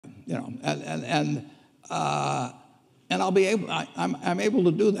you know, and I'll be able. I'm able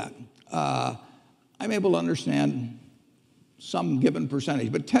to do that. I'm able to understand some given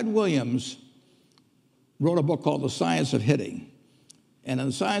percentage. But Ted Williams wrote a book called The Science of Hitting. And in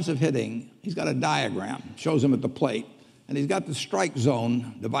The Science of Hitting, he's got a diagram, shows him at the plate. And he's got the strike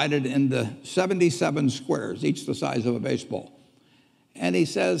zone divided into 77 squares, each the size of a baseball. And he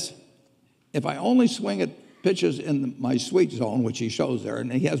says, if I only swing at pitches in my sweet zone, which he shows there,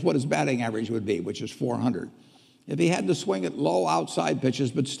 and he has what his batting average would be, which is 400. If he had to swing at low outside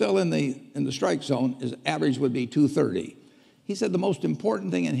pitches, but still in the strike zone, his average would be 230. He said the most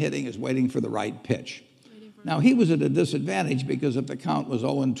important thing in hitting is waiting for the right pitch. Now, he was at a disadvantage because if the count was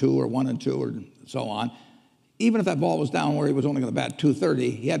 0-2 or 1-2 or so on, even if that ball was down where he was only going to bat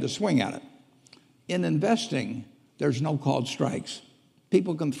 230, he had to swing at it. In investing, there's no called strikes.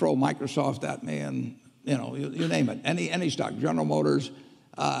 People can throw Microsoft at me and, you know, you name it, any stock, General Motors,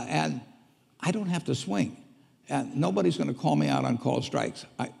 and I don't have to swing. And nobody's going to call me out on called strikes.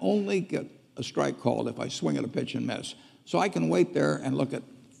 I only get a strike called if I swing at a pitch and miss. So I can wait there and look at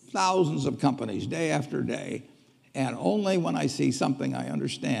thousands of companies day after day, and only when I see something I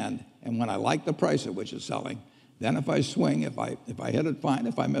understand and when I like the price at which it's selling, then if I swing, if I hit it, fine.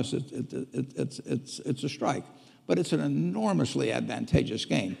 If I miss it, it's a strike. But it's an enormously advantageous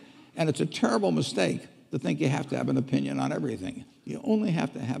game. And it's a terrible mistake to think you have to have an opinion on everything. You only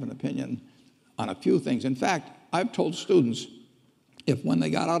have to have an opinion on a few things. In fact, I've told students, if when they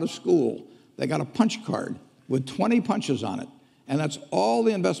got out of school, they got a punch card with 20 punches on it, and that's all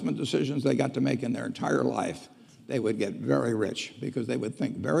the investment decisions they got to make in their entire life, they would get very rich because they would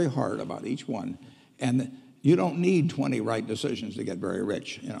think very hard about each one. And you don't need 20 right decisions to get very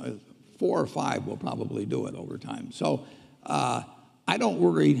rich. You know, 4 or 5 will probably do it over time. So I don't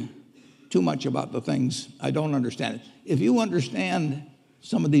worry too much about the things I don't understand. If you understand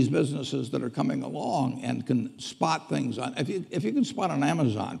some of these businesses that are coming along and can spot things on, if you can spot on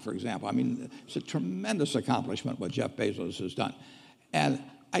Amazon, for example, I mean, it's a tremendous accomplishment what Jeff Bezos has done. And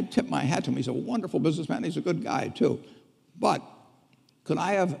I tip my hat to him. He's a wonderful businessman. He's a good guy, too. But could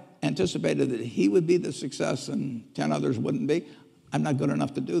I have anticipated that he would be the success and 10 others wouldn't be? I'm not good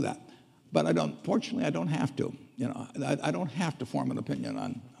enough to do that. But fortunately, I don't have to. You know, I don't have to form an opinion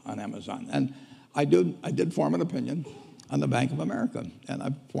on Amazon. And I did form an opinion on the Bank of America, and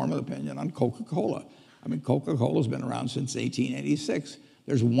I formed an opinion on Coca-Cola. I mean, Coca-Cola's been around since 1886.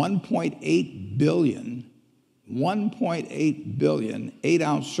 There's 1.8 billion 8-ounce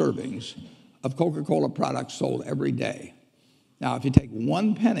servings of Coca-Cola products sold every day. Now, if you take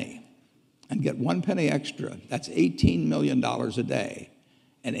 1 penny and get 1 penny extra, that's $18 million a day.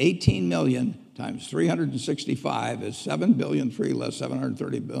 And 18 million times 365 is 7 billion, 3 less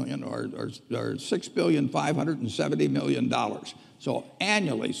 730 billion, or $6,570,000,000. So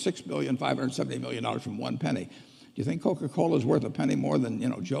annually, $6,570,000,000 from 1 penny. Do you think Coca-Cola is worth a penny more than, you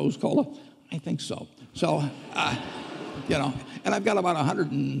know, Joe's Cola? I think so. So, you know, and I've got about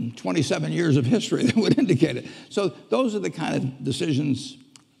 127 years of history that would indicate it. So those are the kind of decisions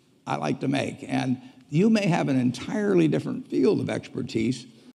I like to make. And you may have an entirely different field of expertise